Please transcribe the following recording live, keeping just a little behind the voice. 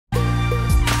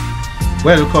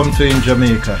Welcome to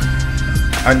InJamaica,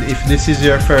 and if this is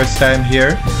your first time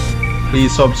here,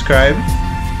 please subscribe,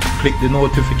 click the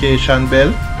notification bell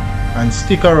and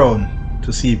stick around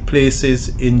to see places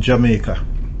in Jamaica.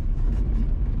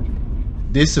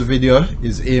 This video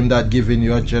is aimed at giving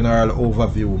you a general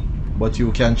overview, but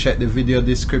you can check the video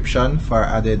description for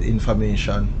added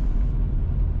information.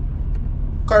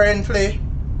 Currently,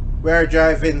 we are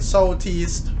driving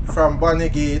southeast from Bonny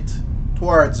Gate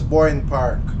towards Boyne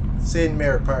Park, St.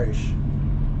 Mary Parish.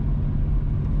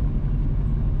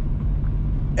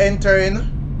 Entering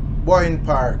Boyne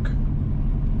Park.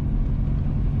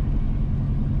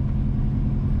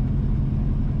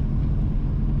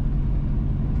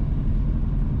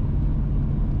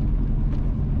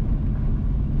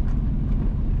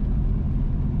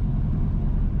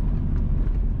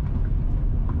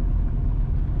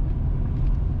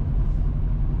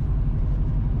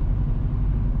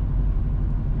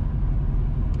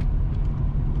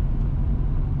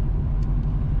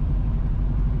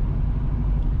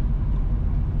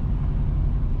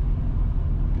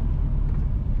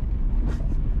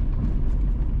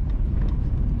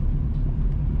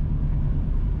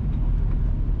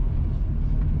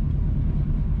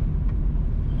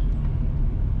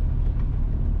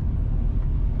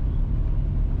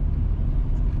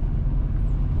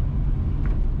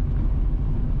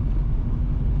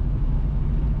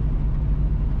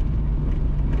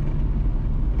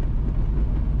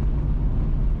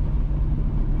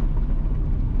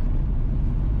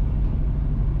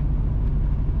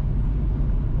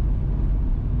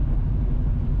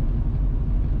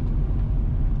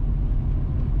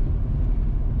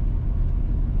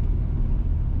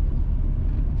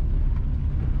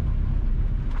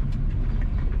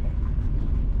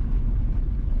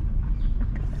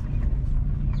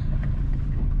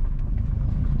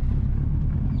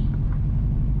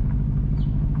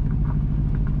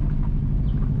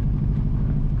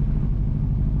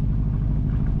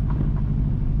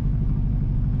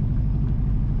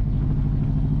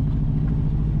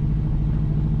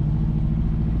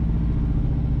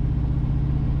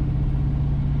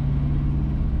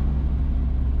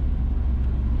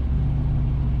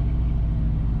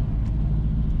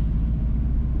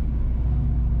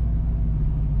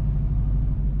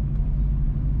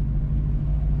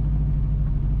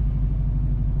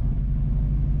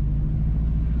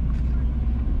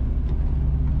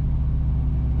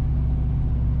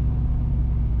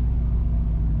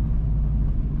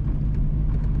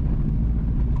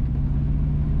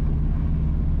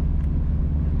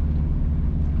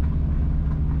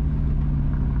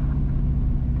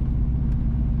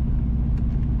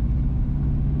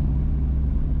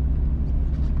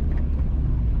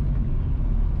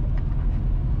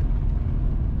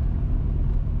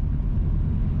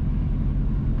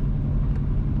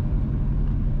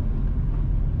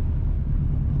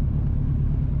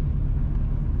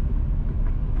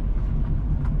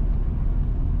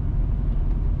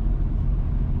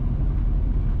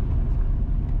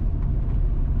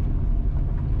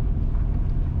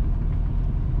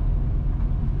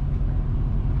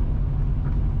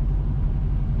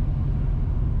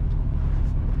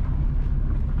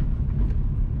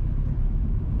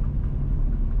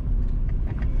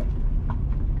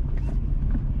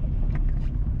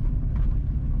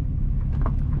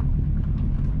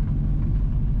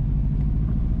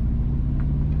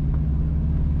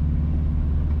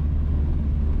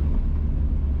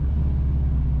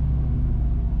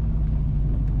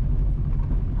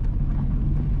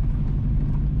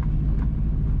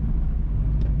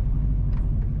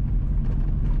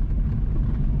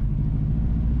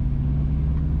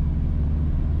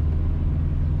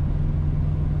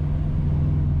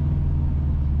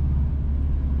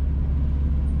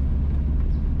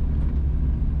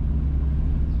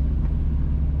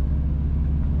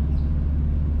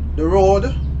 The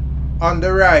road on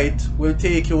the right will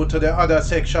take you to the other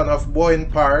section of Boyne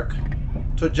Park,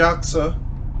 to Jackson,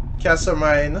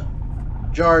 Castlemine,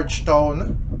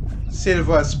 Georgetown,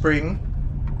 Silver Spring,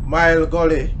 Mile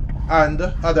Gully and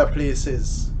other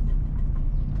places.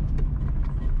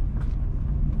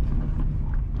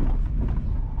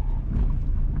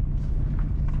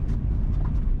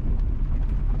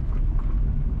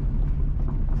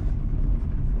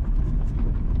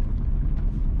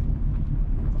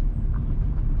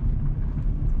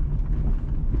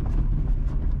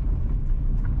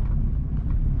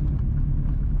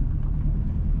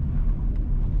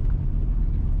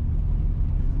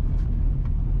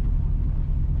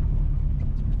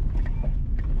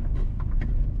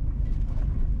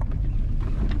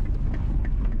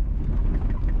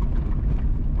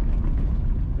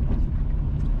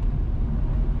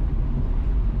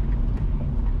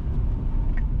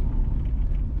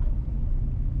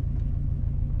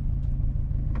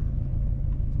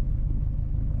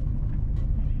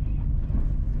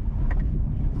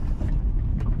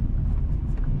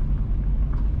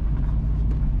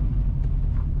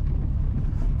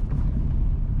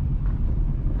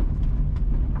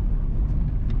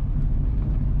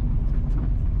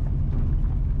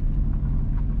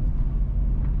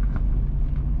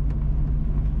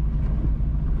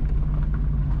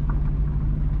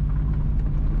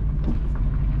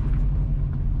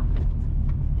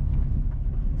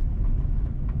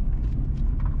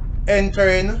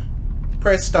 entering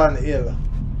Preston Hill.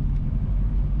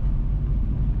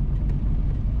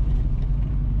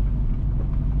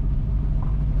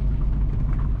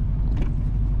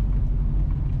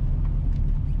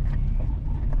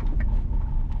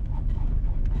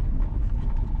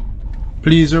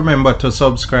 Please remember to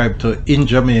subscribe to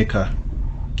InJamaica.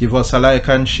 Give us a like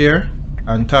and share,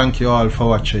 and thank you all for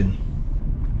watching.